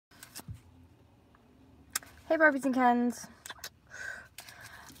Hey Barbies and Kens.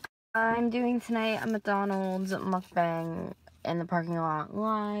 I'm doing tonight a McDonald's mukbang in the parking lot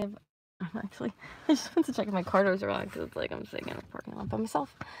live. I just went to check if my car doors are locked because it's like I'm sitting in a parking lot by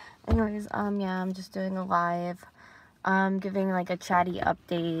myself. Anyways, yeah, I'm just doing a live. Giving like a chatty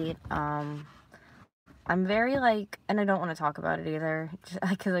update. I'm very and I don't want to talk about it either,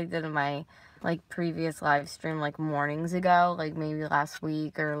 because I did in my previous live stream mornings ago, maybe last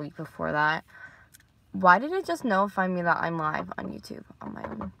week or a week before that. Why did it just notify me that I'm live on YouTube on my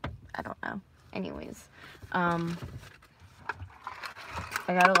own? I don't know. Anyways, I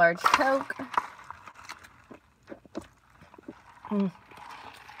got a large Coke.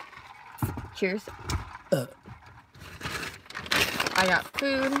 Cheers. I got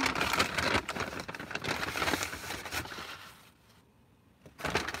food.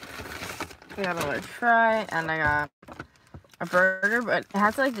 I got a large fry, and I got a burger, but it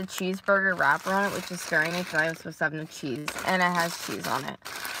has the cheeseburger wrapper on it, which is scaring me because I was supposed to have no cheese, and it has cheese on it.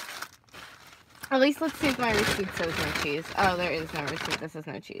 At least let's see if my receipt says no cheese. Oh, there is no receipt. This is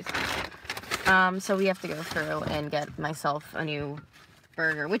no cheese. So we have to go through and get myself a new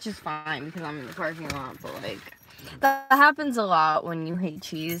burger, which is fine because I'm in the parking lot, but that happens a lot when you hate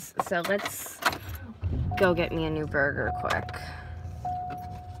cheese. So let's go get me a new burger quick.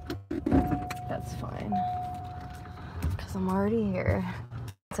 That's fine. Because I'm already here.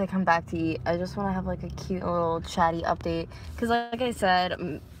 Once I come back to eat, I just want to have a cute little chatty update. Because like I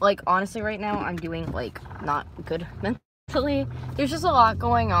said, honestly right now, I'm doing not good mentally. There's just a lot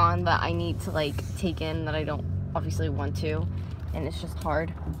going on that I need to take in that I don't obviously want to. And it's just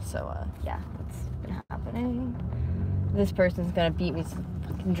hard. So yeah, that's been happening. This person's gonna beat me to the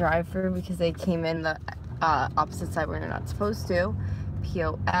fucking drive-thru because they came in the opposite side where they're not supposed to.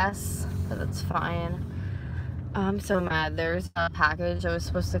 POS, but that's fine. I'm so mad. There's a package that was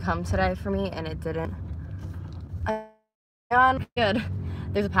supposed to come today for me, and it didn't. I'm good.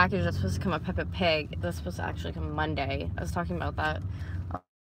 There's a package that's supposed to come, a Peppa Pig, that's supposed to actually come Monday. I was talking about that a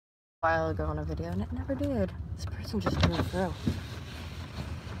while ago on a video, and it never did. This person just moved through.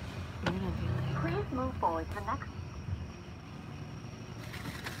 I'm gonna be please move forward to the next.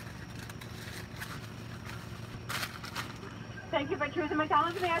 Thank you for choosing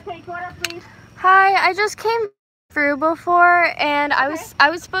McDonald's. May I take your order, please? Hi, I just came through before, and I was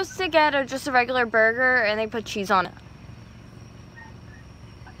supposed to get just a regular burger, and they put cheese on it.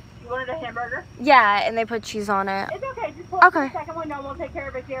 You wanted a hamburger? Yeah, and they put cheese on it. It's okay. Just pull up the second window, and we'll take care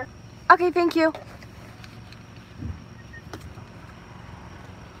of it here. Okay, thank you.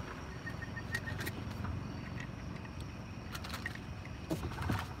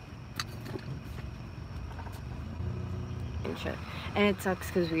 And shit. And it sucks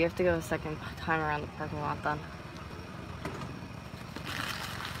because we have to go a second time around the parking lot then.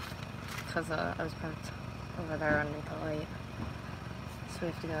 Because I was parked over there underneath the light. So we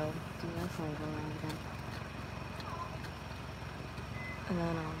have to go do this and go around again. And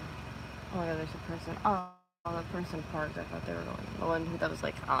then, oh my god, there's a person. Oh, the person parked. I thought they were going. The one that was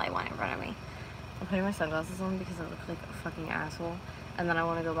all I want in front of me. I'm putting my sunglasses on because I look like a fucking asshole. And then I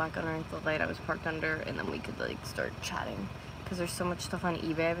want to go back underneath the light I was parked under, and then we could start chatting. Because there's so much stuff on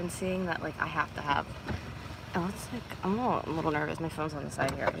eBay I've been seeing that I have to have. And it's I'm a little nervous. My phone's on the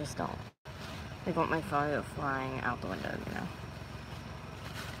side here. I just don't want my phone to go flying out the window, you know.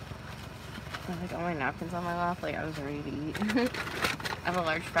 I have all my napkins on my lap. I was ready to eat. I have a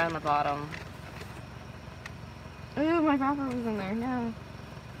large fry on the bottom. Ooh, my wrapper was in there. No.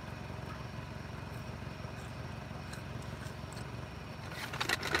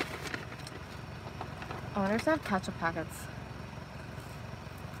 I wonder if they have ketchup packets.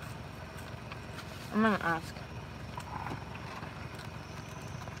 I'm gonna ask.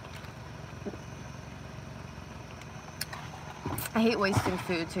 I hate wasting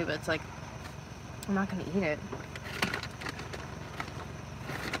food too, but it's I'm not gonna eat it.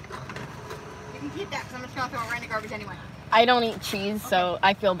 You can keep that because I'm just going to throw it right in the garbage anyway. I don't eat cheese, so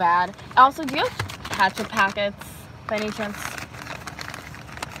I feel bad. Also, do you have ketchup packets by any chance?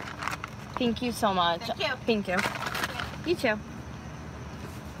 Thank you so much. Thank you. Thank you. You too.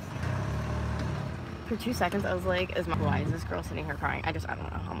 For 2 seconds, I was why is this girl sitting here crying? I don't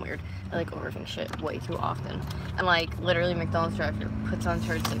know. I'm weird. I overthink shit way too often. And literally McDonald's drive-thru puts on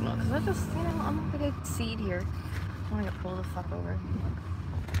turn signal. Because I just, I'm a big seed here. I want to get pulled the fuck over.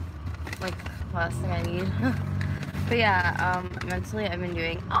 Last thing I need. But yeah, mentally I've been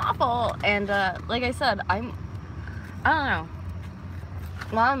doing awful. And like I said, I don't know.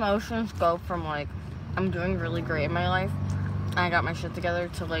 My emotions go from I'm doing really great in my life. I got my shit together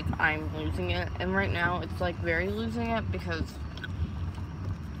to I'm losing it, and right now it's very losing it because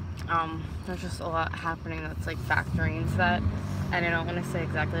There's just a lot happening that's like factoring into that, and I don't want to say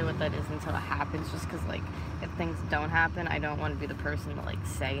exactly what that is until it happens, just because like if things don't happen, I don't want to be the person to like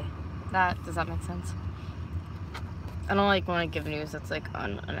say that. Does that make sense? I don't like want to give news that's like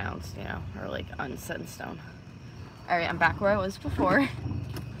unannounced, you know, or like unset in stone. All right, I'm back where I was before.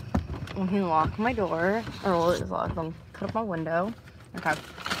 Let me lock my door, or well, it is locked. I'll put up my window. Okay.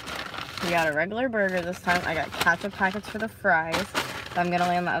 We got a regular burger this time. I got ketchup packets for the fries. So I'm gonna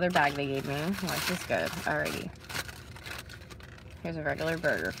lay on the other bag they gave me. Life is good. Alrighty. Here's a regular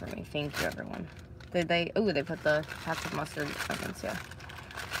burger for me. Thank you, everyone. Did they? Ooh, they put the ketchup mustard onions, yeah.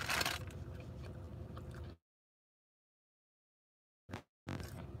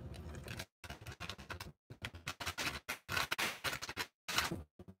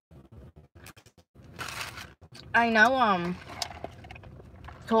 I know,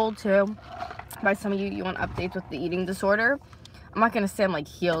 told too by some of you, you want updates with the eating disorder. I'm not gonna say I'm like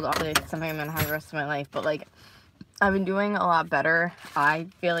healed all day. It's something I'm gonna have the rest of my life, but like I've been doing a lot better. I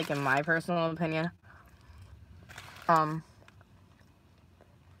feel like, in my personal opinion.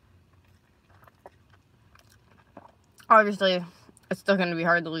 Obviously, it's still gonna be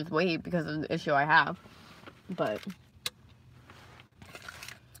hard to lose weight because of the issue I have, but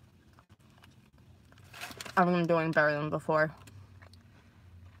I've been doing better than before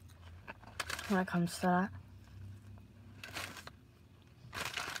when it comes to that.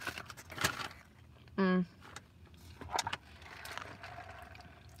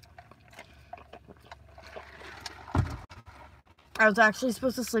 I was actually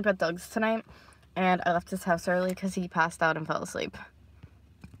supposed to sleep at Doug's tonight, and I left his house early because he passed out and fell asleep.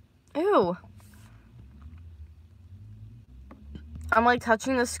 Ew. I'm like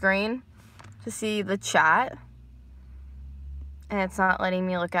touching the screen to see the chat, and it's not letting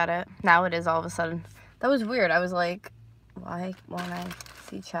me look at it. Now it is all of a sudden. That was weird. I was like, why won't I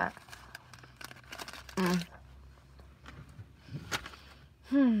see chat?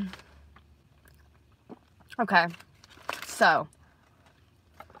 Okay, so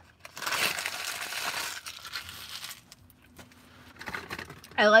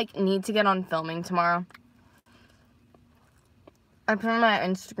I like need to get on filming tomorrow. I put on my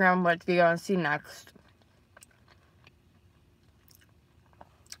Instagram what do you want to see next,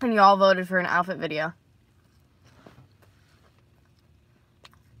 and you all voted for an outfit video.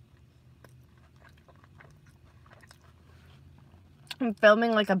 I'm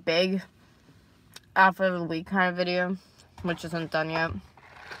filming like a big outfit of the week kind of video, which isn't done yet,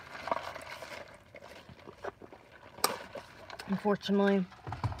 unfortunately.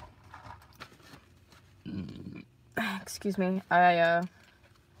 Excuse me. Like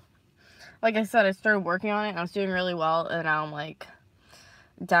I said, I started working on it and I was doing really well, and now I'm like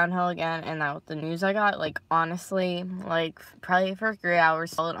downhill again. And now with the news I got, like honestly, like probably for 3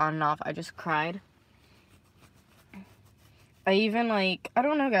 hours solid on and off, I just cried. I even like, I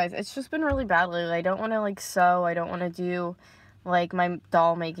don't know guys, it's just been really bad lately. I don't want to like sew, I don't want to do like my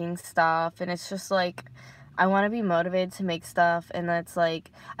doll making stuff, and it's just like I want to be motivated to make stuff, and that's like,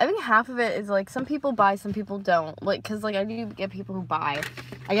 I think half of it is like some people buy, some people don't, like, because like I do get people who buy.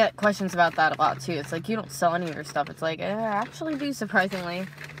 I get questions about that a lot too. It's like, you don't sell any of your stuff. It's like, I actually do, surprisingly.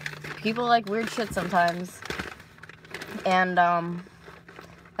 People like weird shit sometimes, and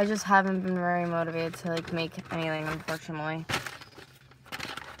I just haven't been very motivated to like make anything, unfortunately.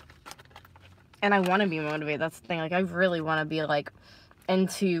 And I want to be motivated, that's the thing. Like I really want to be like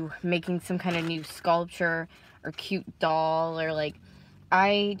into making some kind of new sculpture or cute doll, or like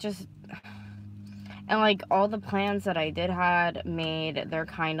I just, and like all the plans that I did had made, they're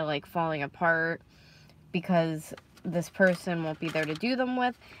kind of like falling apart because this person won't be there to do them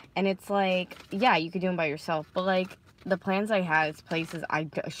with. And it's like, yeah, you could do them by yourself, but like the plans I had is places I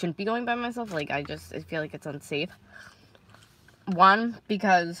shouldn't be going by myself. Like I feel like it's unsafe. One,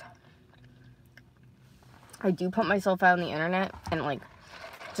 because I do put myself out on the internet, and like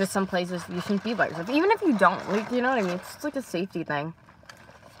just some places you shouldn't be by yourself, even if you don't, like, you know what I mean? It's just like a safety thing.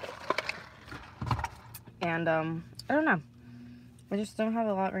 And I don't know, I just don't have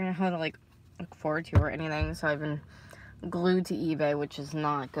a lot right now to like look forward to or anything, so I've been glued to eBay, which is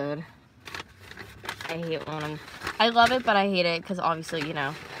not good. I hate when I love it, but I hate it because obviously, you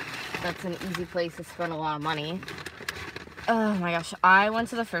know, that's an easy place to spend a lot of money. Oh my gosh, I went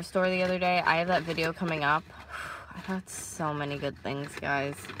to the thrift store the other day. I have that video coming up. I got so many good things,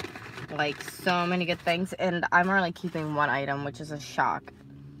 guys. Like, so many good things. And I'm only keeping one item, which is a shock.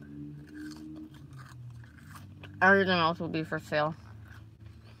 Everything else will be for sale.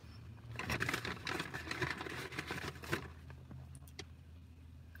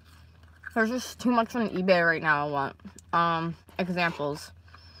 There's just too much on eBay right now I want. Examples.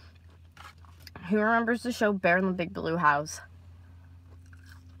 Who remembers the show Bear in the Big Blue House?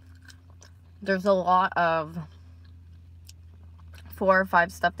 There's a lot of 4 or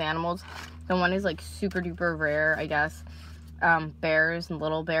 5 stuffed animals. The one is like super duper rare, I guess. Bears and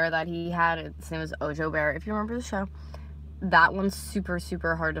Little Bear that he had, its name was Ojo Bear, if you remember the show. That one's super,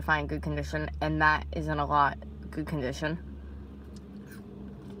 super hard to find good condition, and that isn't a lot good condition.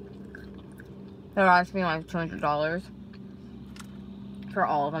 They're asking like $200 for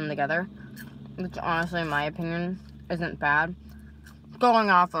all of them together, which honestly, in my opinion, isn't bad.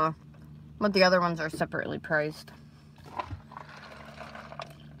 Going off of what the other ones are separately priced.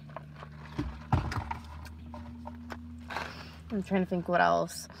 I'm trying to think what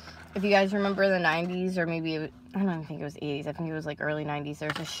else. If you guys remember the 90s, or maybe, I don't even think it was 80s. I think it was like early 90s.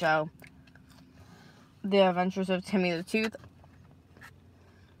 There's a show, The Adventures of Timmy the Tooth.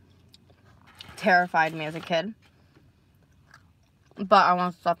 Terrified me as a kid. But I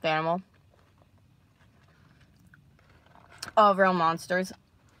want a stuffed animal. Oh, Real Monsters.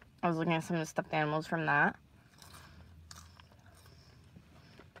 I was looking at some of the stuffed animals from that.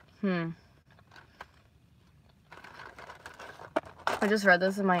 I just read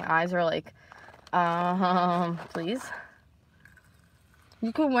this and my eyes are like, please.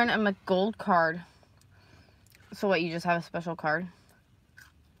 You could win a McGold card. So what, you just have a special card?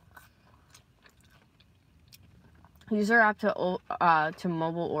 Use our app to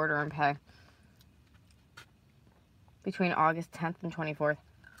mobile order and pay. Between August 10th and 24th.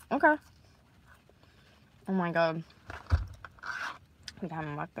 Okay. Oh my god. We'd have a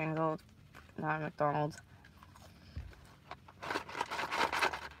mukbang though, not at McDonald's.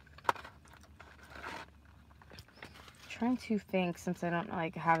 Trying to think, since I don't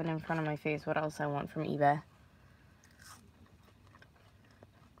like have it in front of my face, what else I want from eBay.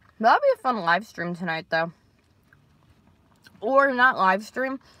 That'll be a fun live stream tonight though. Or not live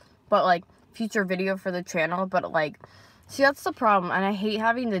stream, but like future video for the channel. But like, see, that's the problem, and I hate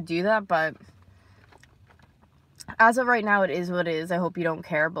having to do that, but as of right now, it is what it is. I hope you don't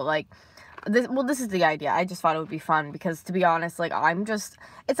care, but like, this is the idea. I just thought it would be fun, because to be honest, like,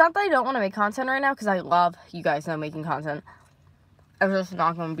 it's not that I don't want to make content right now, because I love, you guys know, making content. I'm just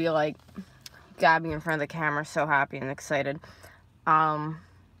not going to be like Gabby in front of the camera so happy and excited. But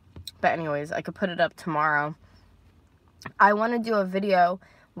anyways, I could put it up tomorrow. I want to do a video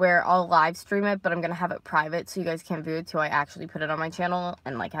where I'll live stream it, but I'm going to have it private so you guys can't view it till I actually put it on my channel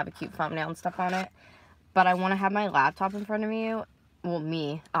and like have a cute thumbnail and stuff on it. But I want to have my laptop in front of me,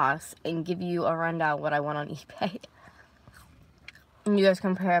 well, us, and give you a rundown what I want on eBay. And you guys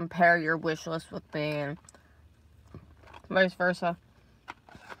can compare your wish list with me and vice versa.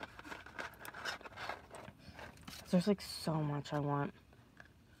 There's like so much I want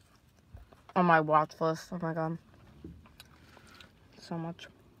on my watch list. Oh my god. So much.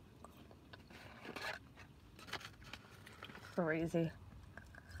 Crazy.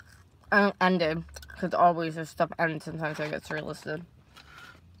 Ended. Because always there's stuff ends. Sometimes I get relisted.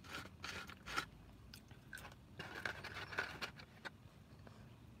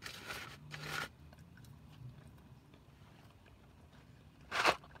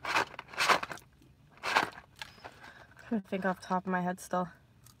 I think off the top of my head still.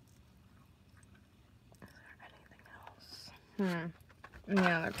 Is there anything else?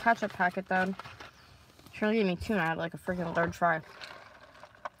 Yeah, the ketchup packet done. Surely gave me tuna. I had like a freaking large fry.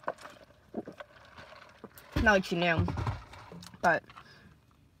 Not like she knew, but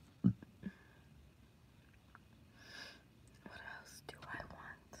what else do I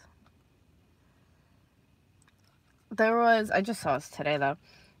want? There was, I just saw this today though,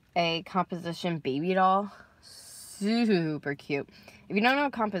 a composition baby doll. Super cute. If you don't know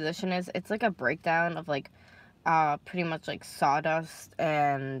what composition is, it's like a breakdown of like pretty much like sawdust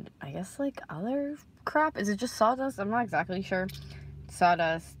and I guess like other crap. Is it just sawdust? I'm not exactly sure.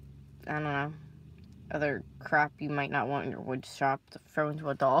 Sawdust, I don't know, other crap you might not want in your wood shop to throw into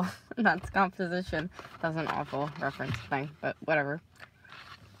a doll. That's composition. That's an awful reference thing, but whatever.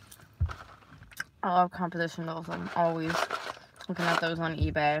 I love composition dolls. I'm always looking at those on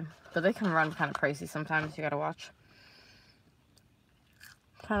eBay, but they can run kind of pricey sometimes. You gotta watch.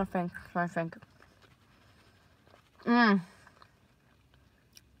 Trying to think.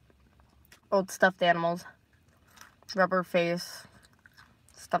 Old stuffed animals. Rubber face.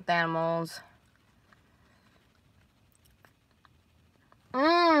 Stuffed animals.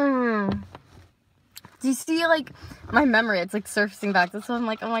 Do you see, like, my memory? It's, like, surfacing back. That's why I'm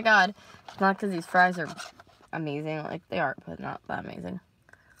like, oh, my God. It's not because these fries are amazing. Like, they are, but not that amazing.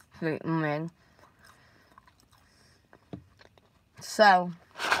 Man. So,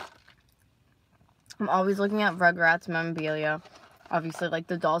 I'm always looking at Rugrats memorabilia. obviously, like,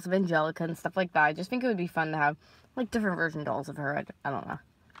 the dolls of Angelica and stuff like that. I just think it would be fun to have, like, different version dolls of her. I don't know.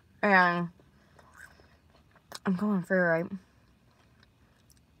 And I'm going for right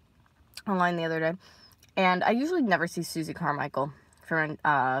online the other day. And I usually never see Susie Carmichael for,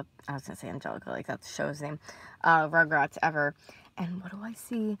 I was gonna say Angelica, like, that's the show's name, Rugrats ever. And what do I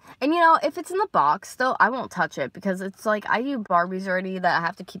see? And, you know, if it's in the box, though, I won't touch it, because it's, like, I do Barbies already that I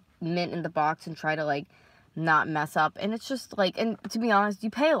have to keep mint in the box and try to, like, not mess up. And it's just, like, and to be honest, you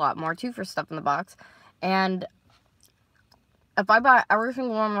pay a lot more, too, for stuff in the box. And if I buy every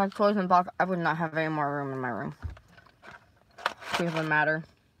single one of my toys in the box, I would not have any more room in my room. It doesn't matter.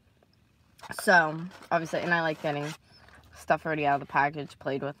 So, obviously, and I like getting stuff already out of the package,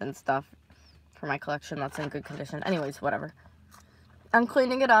 played with and stuff for my collection that's in good condition. Anyways, whatever. I'm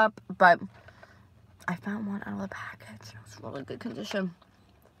cleaning it up, but I found one out of the package. It was really good condition.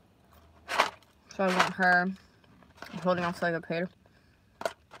 So I want her. I'm holding on so I get paid.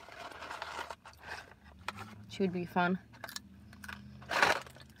 She would be fun.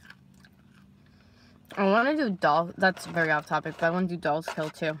 I want to do doll. That's very off topic, but I want to do Dolls Kill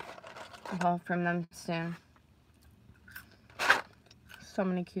too. I'll from them soon. So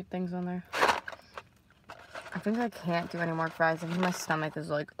many cute things on there. I think I can't do any more fries. I think my stomach is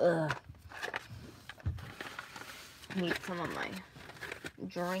like, ugh. I need some of my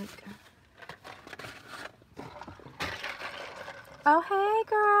drink. Oh, hey,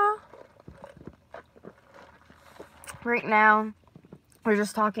 girl. Right now, we're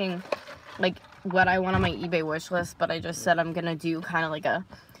just talking, like, what I want on my eBay wish list, but I just said I'm gonna do kind of like a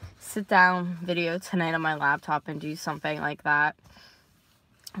sit-down video tonight on my laptop and do something like that.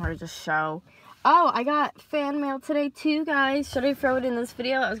 Or just show. Oh, I got fan mail today too, guys. Should I throw it in this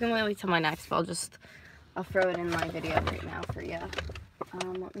video? I was gonna wait till my next, but I'll throw it in my video right now for you.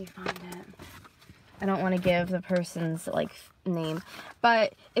 Let me find it. I don't want to give the person's, like, name.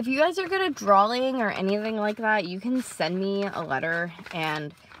 But if you guys are good at drawing or anything like that, you can send me a letter.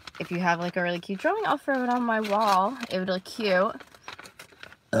 And if you have, like, a really cute drawing, I'll throw it on my wall. It would look cute.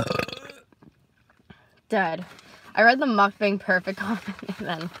 Dead. I read the Mukbang perfect comment and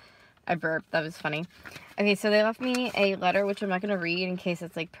then I burped. That was funny. Okay, so they left me a letter, which I'm not going to read in case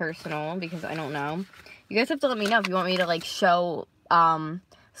it's, like, personal, because I don't know. You guys have to let me know if you want me to, like, show,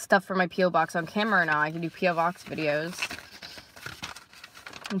 stuff for my P.O. Box on camera or not. I can do P.O. Box videos.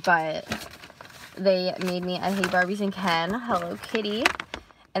 But they made me a Hey Barbies and Ken Hello Kitty.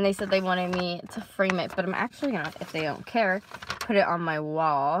 And they said they wanted me to frame it. But I'm actually going to, if they don't care, put it on my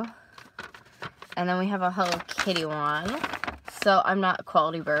wall. And then we have a Hello Kitty one. So I'm not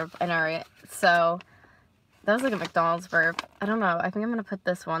quality burp. I know, right? So that was like a McDonald's burp. I don't know. I think I'm going to put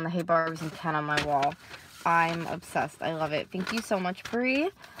this one, the Hey Barbies and Ken, on my wall. I'm obsessed. I love it. Thank you so much,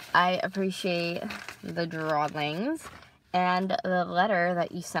 Brie. I appreciate the drawings and the letter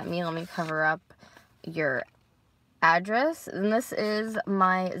that you sent me. Let me cover up your address. And this is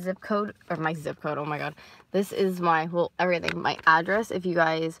my zip code, or my zip code. Oh my god. This is my, well, everything. My address. If you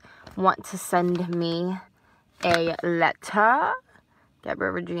guys want to send me a letter.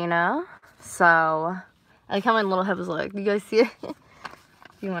 Gabrielle Regina. So, I like how my little head was like. Do you guys see it?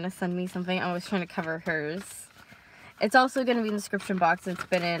 If you want to send me something. I was trying to cover hers. It's also going to be in the description box. It's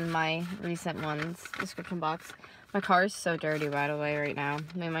been in my recent ones description box. My car is so dirty, by the way, right now.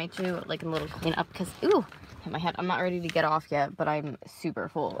 I might do like a little clean up because, ooh, hit my head. I'm not ready to get off yet, but I'm super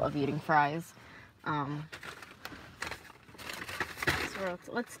full of eating fries. So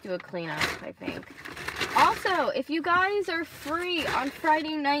let's do a cleanup, I think. Also, if you guys are free on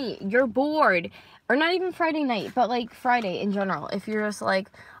Friday night, you're bored, or not even Friday night, but like Friday in general, if you're just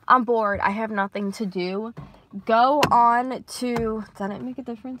like, I'm bored, I have nothing to do, go on to, did it make a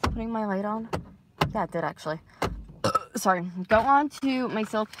difference putting my light on? Yeah, it did actually. Sorry. Go on to my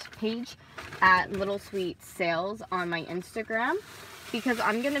sales page at Little Sweet Sales on my Instagram, because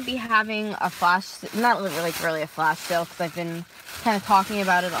I'm going to be having a flash, not like really a flash sale, because I've been kind of talking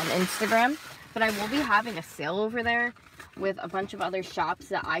about it on Instagram, but I will be having a sale over there with a bunch of other shops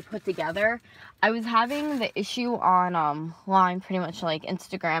that I put together. I was having the issue on line, pretty much like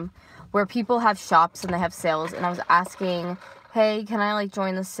Instagram, where people have shops and they have sales, and I was asking, hey, can I like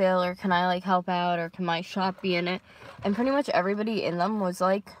join the sale, or can I like help out, or can my shop be in it? And pretty much everybody in them was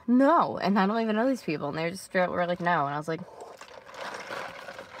like, no. And I don't even know these people, and they just straight up were like, no. And I was like,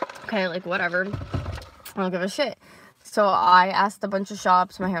 okay, like whatever, I don't give a shit. So I asked a bunch of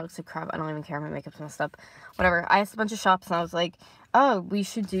shops. My hair looks like crap. I don't even care. My makeup's messed up. Whatever. I asked a bunch of shops, and I was like, oh, we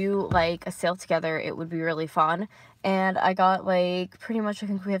should do like a sale together. It would be really fun. And I got like pretty much, I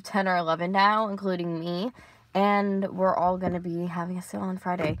think we have 10 or 11 now, including me. And we're all going to be having a sale on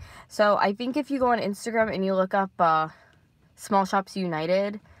Friday. So I think if you go on Instagram and you look up Small Shops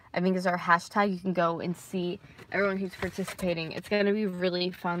United, I think is our hashtag. You can go and see everyone who's participating. It's going to be really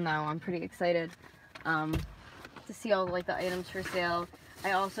fun, though. I'm pretty excited to see all, like, the items for sale.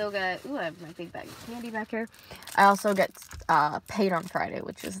 I also get, ooh, I have my big bag of candy back here. I also get paid on Friday,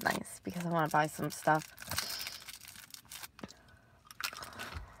 which is nice because I want to buy some stuff.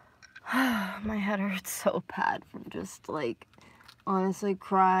 My head hurts so bad from just, like, honestly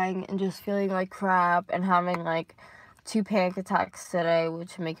crying and just feeling like crap and having, like, 2 panic attacks today,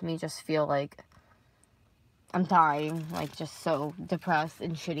 which make me just feel like I'm dying, like, just so depressed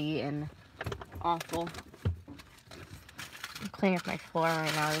and shitty and awful. I'm cleaning up my floor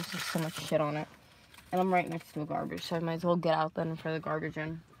right now. There's just so much shit on it. And I'm right next to a garbage, so I might as well get out then and throw the garbage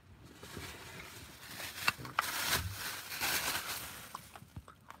in.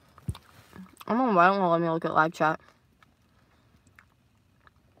 I don't know why it won't let me look at live chat.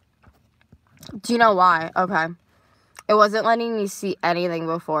 Do you know why? Okay. It wasn't letting me see anything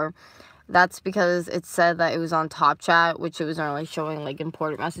before. That's because it said that it was on top chat, which it was only showing, like,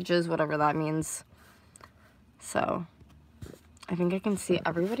 important messages, whatever that means. So, I think I can see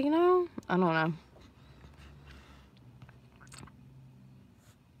everybody now? I don't know.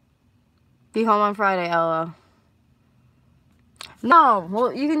 Be home on Friday, Ella. No,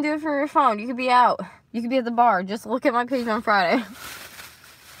 well, you can do it from your phone. You could be out. You could be at the bar. Just look at my page on Friday.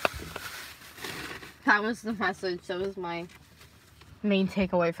 That was the message. That was my main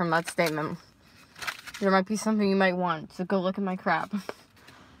takeaway from that statement. There might be something you might want, so go look at my crap.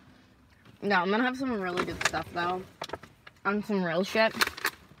 No, I'm gonna have some really good stuff, though. On some real shit.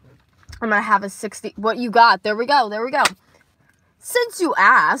 I'm gonna have a 60... What you got? There we go. There we go. Since you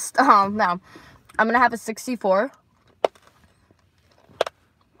asked. No. I'm gonna have a 64.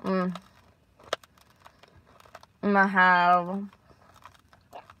 I'm gonna have...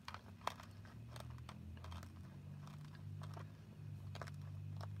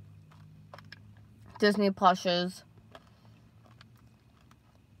 Disney plushes.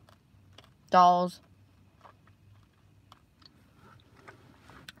 Dolls.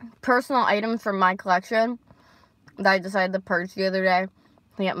 Personal items from my collection that I decided to purge the other day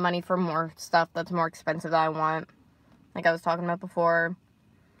to get money for more stuff that's more expensive that I want. Like I was talking about before.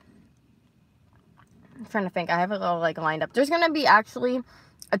 I'm trying to think. I have it all, like, lined up. There's going to be actually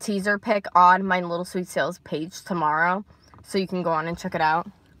a teaser pic on my Little Sweet Sales page tomorrow. So you can go on and check it out.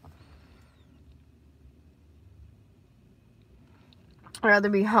 I'd rather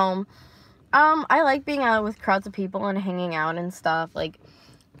be home. I like being out with crowds of people and hanging out and stuff. Like,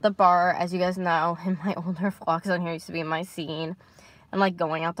 the bar, as you guys know, in my older vlogs on here used to be my scene. And, like,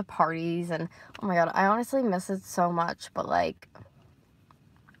 going out to parties. And, oh my god, I honestly miss it so much. But, like,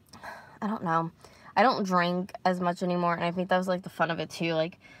 I don't know. I don't drink as much anymore, and I think that was, like, the fun of it, too,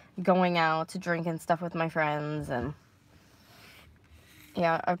 like, going out to drink and stuff with my friends, and,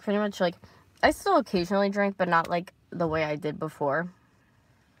 yeah, I pretty much, like, I still occasionally drink, but not, like, the way I did before,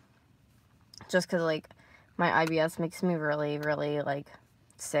 just because, like, my IBS makes me really, really, like,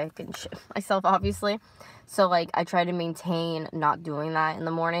 sick and shit myself, obviously, so, like, I try to maintain not doing that in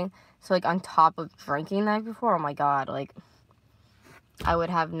the morning, so, like, on top of drinking the night before, oh my god, like, I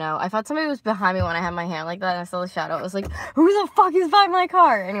would have no... I thought somebody was behind me when I had my hand like that, and I saw the shadow. I was like, who the fuck is by my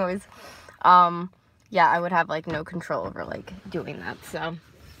car? Anyways, yeah, I would have, like, no control over, like, doing that, so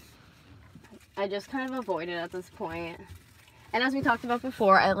I just kind of avoid it at this point. And as we talked about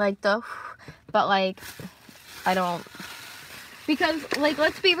before, I like the... But, like, I don't... Because, like,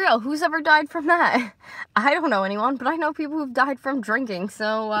 let's be real, who's ever died from that? I don't know anyone, but I know people who've died from drinking,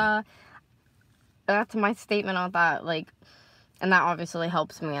 so, that's my statement on that, like... And that obviously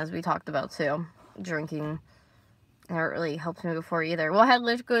helps me, as we talked about, too. Drinking. And it really helped me before either. Well, I had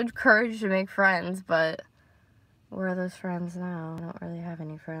good courage to make friends, but where are those friends now? I don't really have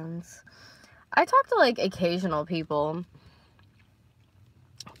any friends. I talk to, like, occasional people.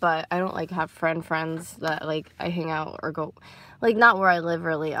 But I don't, like, have friends that, like, I hang out or go... Like, not where I live,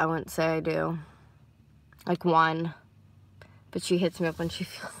 really. I wouldn't say I do. Like, one. But she hits me up when she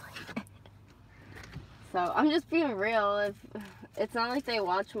feels like it. So, I'm just being real. It's not like they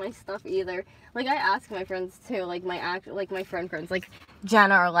watch my stuff either. Like, I ask my friends, too. Like, my friends. Like,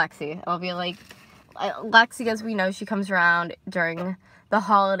 Jenna or Lexi. I'll be like... Lexi, as we know, she comes around during the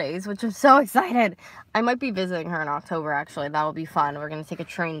holidays, which I'm so excited. I might be visiting her in October, actually. That will be fun. We're going to take a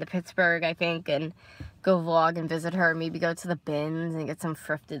train to Pittsburgh, I think, and go vlog and visit her. Maybe go to the bins and get some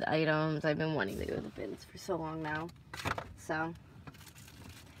thrifted items. I've been wanting to go to the bins for so long now. So,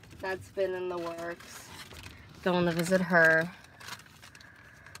 that's been in the works. Going to visit her.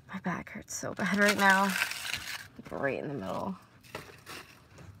 My back hurts so bad right now. Right in the middle.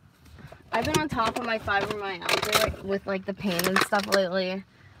 I've been on top of my fibromyalgia with like the pain and stuff lately,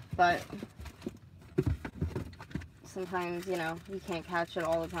 but sometimes, you know, you can't catch it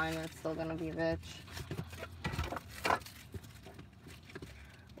all the time and it's still gonna be a bitch.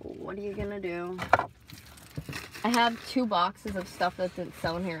 What are you gonna do? I have 2 boxes of stuff that didn't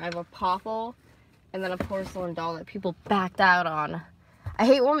sell in here. I have a Popple and then a porcelain doll that people backed out on. I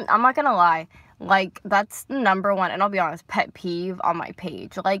hate when, I'm not gonna lie, like, that's the #1, and I'll be honest, pet peeve on my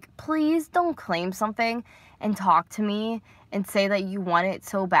page. Like, please don't claim something and talk to me and say that you want it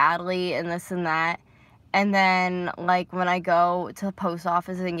so badly and this and that. And then, like, when I go to the post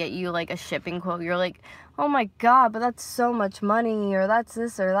office and get you, like, a shipping quote, you're like, oh my god, but that's so much money, or that's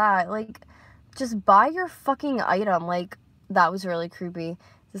this or that. Like, just buy your fucking item. Like, that was really creepy.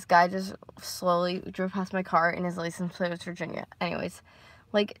 This guy just slowly drove past my car and his license plate was Virginia. Anyways,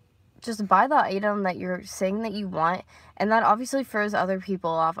 like, just buy the item that you're saying that you want, and that obviously throws other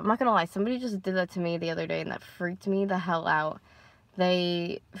people off. I'm not gonna lie, somebody just did that to me the other day, and that freaked me the hell out.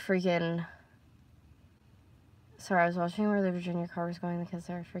 They freaking... Sorry, I was watching where the Virginia car was going because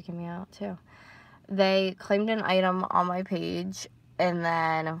they were freaking me out, too. They claimed an item on my page, and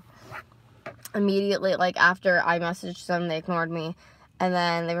then immediately, like, after I messaged them, they ignored me. And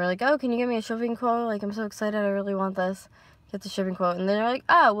then they were like, oh, can you give me a shipping quote? Like, I'm so excited, I really want this. Get the shipping quote. And they're like,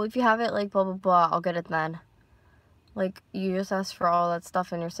 oh, well, if you have it, like, blah, blah, blah, I'll get it then. Like, you just asked for all that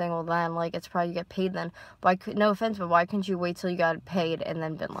stuff, and you're saying, well, then, like, it's probably you get paid then. Why could, no offense, but why couldn't you wait till you got paid and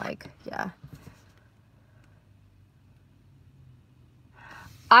then been like, yeah.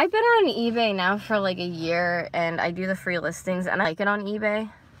 I've been on eBay now for like a year, and I do the free listings, and I like it on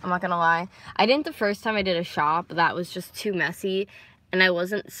eBay. I'm not gonna lie. I didn't the first time I did a shop. That was just too messy, and I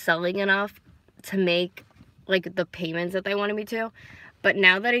wasn't selling enough to make like the payments that they wanted me to. But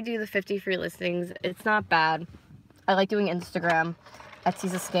now that I do the 50 free listings, it's not bad. I like doing Instagram.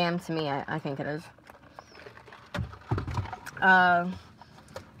 Etsy's a scam to me. I think it is.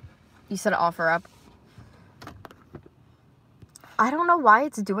 You said offer up. I don't know why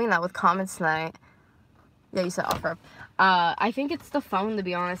it's doing that with comments tonight. Yeah, you said offer up. I think it's the phone, to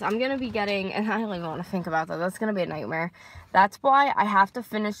be honest. I'm going to be getting, and I don't even want to think about that. That's going to be a nightmare. That's why I have to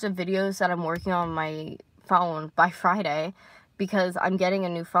finish the videos that I'm working on my phone by Friday, because I'm getting a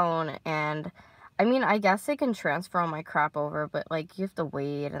new phone, and I mean, I guess they can transfer all my crap over, but like, you have to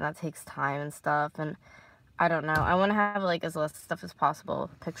wait, and that takes time and stuff, and I don't know. I want to have like as less stuff as possible,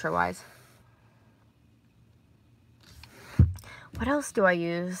 picture-wise. What else do I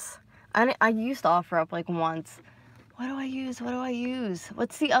use? I used OfferUp like once. What do I use? What do I use?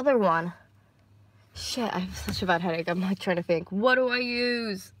 What's the other one? Shit, I have such a bad headache. I'm like trying to think. What do I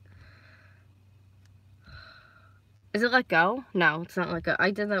use? Is it Let Go? No, it's not Let Go. I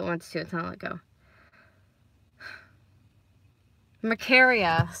did that once too. It's not Let Go.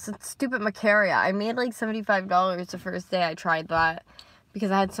 Macaria. Stupid Macaria. I made like $75 the first day I tried that, because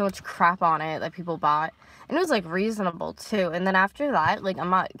I had so much crap on it that people bought. And it was, like, reasonable, too. And then after that, like, I'm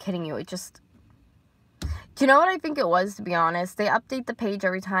not kidding you, it just... Do you know what I think it was, to be honest? They update the page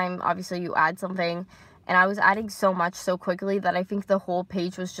every time, obviously, you add something. And I was adding so much so quickly that I think the whole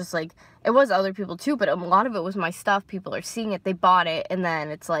page was just, like... It was other people, too, but a lot of it was my stuff. People are seeing it, they bought it, and then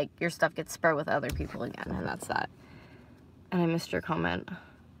it's, like, your stuff gets spread with other people again. And that's that. And I missed your comment.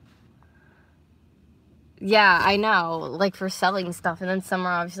 Yeah, I know. Like, for selling stuff. And then some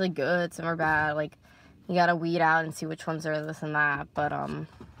are obviously good, some are bad, like... You gotta weed out and see which ones are this and that, but, I don't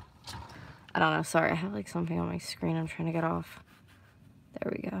know, sorry, I have, like, something on my screen I'm trying to get off.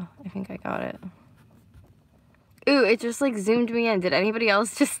 There we go, I think I got it. Ooh, it just, like, zoomed me in. Did anybody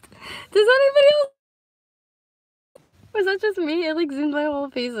else just, does anybody else, was that just me? It, like, zoomed my whole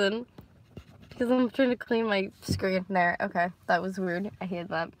face in. Because I'm trying to clean my screen. There, okay, that was weird, I hated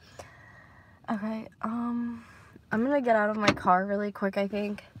that. Okay, I'm gonna get out of my car really quick, I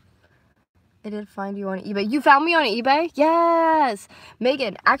think. I did find you on eBay. You found me on eBay? Yes!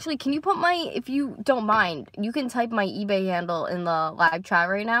 Megan, actually, can you put my, if you don't mind, you can type my eBay handle in the live chat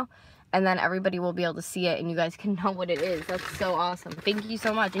right now, and then everybody will be able to see it, and you guys can know what it is. That's so awesome. Thank you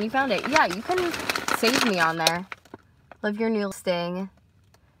so much. And you found it. Yeah, you can save me on there. Love your new listing.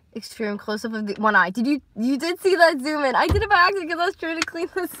 Extreme close-up of the one eye. Did you did see that zoom in? I did it by accident because I was trying to clean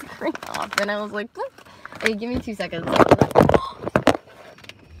the screen off, and I was like, bloop. Hey, give me 2 seconds.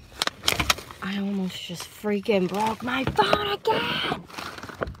 I almost just freaking broke my phone again.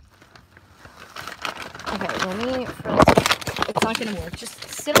 Okay, let me, it's not gonna work. Just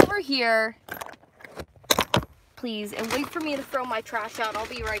sit over here, please, and wait for me to throw my trash out. I'll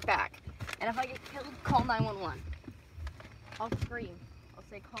be right back. And if I get killed, call 911. I'll scream. I'll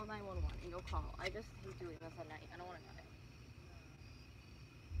say call 911 and you'll call. I just hate doing this at night. I don't want to know.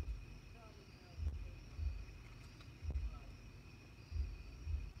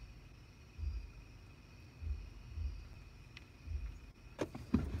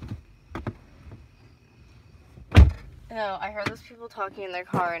 No, I heard those people talking in their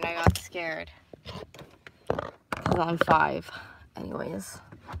car and I got scared. Because I'm 5. Anyways.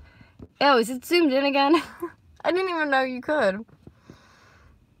 Oh, is it zoomed in again? I didn't even know you could.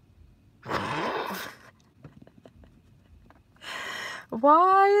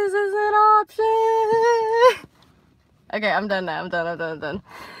 Why is this an option? Okay, I'm done now. I'm done.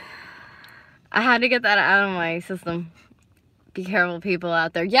 I had to get that out of my system. Be careful, people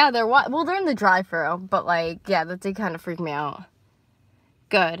out there. Yeah, they're in the drive-thru, but like, yeah, that did kind of freak me out.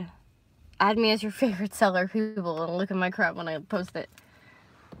 Good. Add me as your favorite seller, people, and look at my crap when I post it.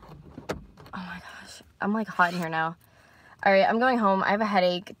 Oh my gosh, I'm like hot in here now. All right, I'm going home. I have a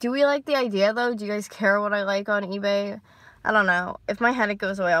headache. Do we like the idea though? Do you guys care what I like on eBay? I don't know. If my headache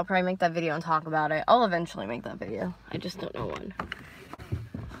goes away, I'll probably make that video and talk about it. I'll eventually make that video. I just don't know when.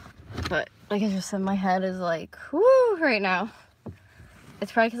 But like I just said, my head is like, whoo, right now.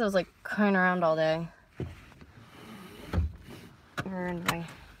 It's probably because I was like crying around all day. And my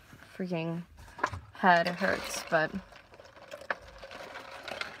freaking head hurts, but.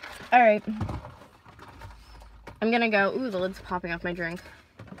 Alright. I'm gonna go. Ooh, the lid's popping off my drink.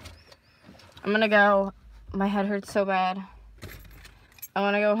 I'm gonna go. My head hurts so bad. I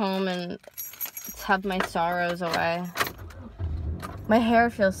wanna go home and have my sorrows away. My hair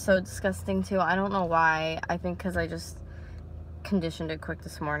feels so disgusting too. I don't know why. I think because I just conditioned it quick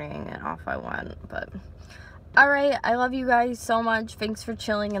this morning and off I went. But alright, I love you guys so much. Thanks for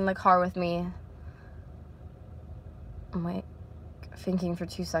chilling in the car with me. I'm like thinking for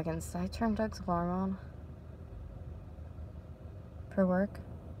 2 seconds. Did I turn Doug's alarm on? For work?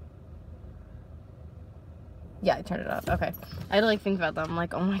 Yeah, I turned it off. Okay. I had to like think about that. I'm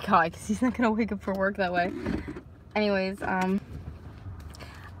like, oh my god, because he's not gonna wake up for work that way. Anyways,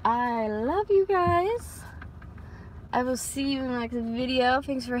 I love you guys. I will see you in the next video.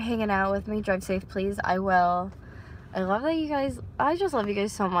 Thanks for hanging out with me. Drive safe, please. I will. I love that you guys, I just love you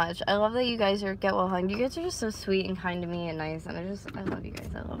guys so much. I love that you guys get well hung. You guys are just so sweet and kind to me and nice. And I love you guys.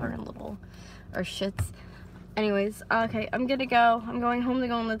 I love our shits. Anyways, okay, I'm gonna go. I'm going home to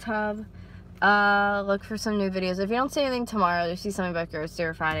go in the tub. Look for some new videos. If you don't see anything tomorrow, you'll see something back Thursday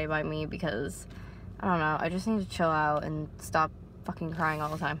or Friday by me because, I don't know, I just need to chill out and stop fucking crying all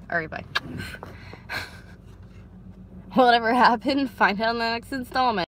the time. Alright, bye. Whatever happened, find out in the next installment.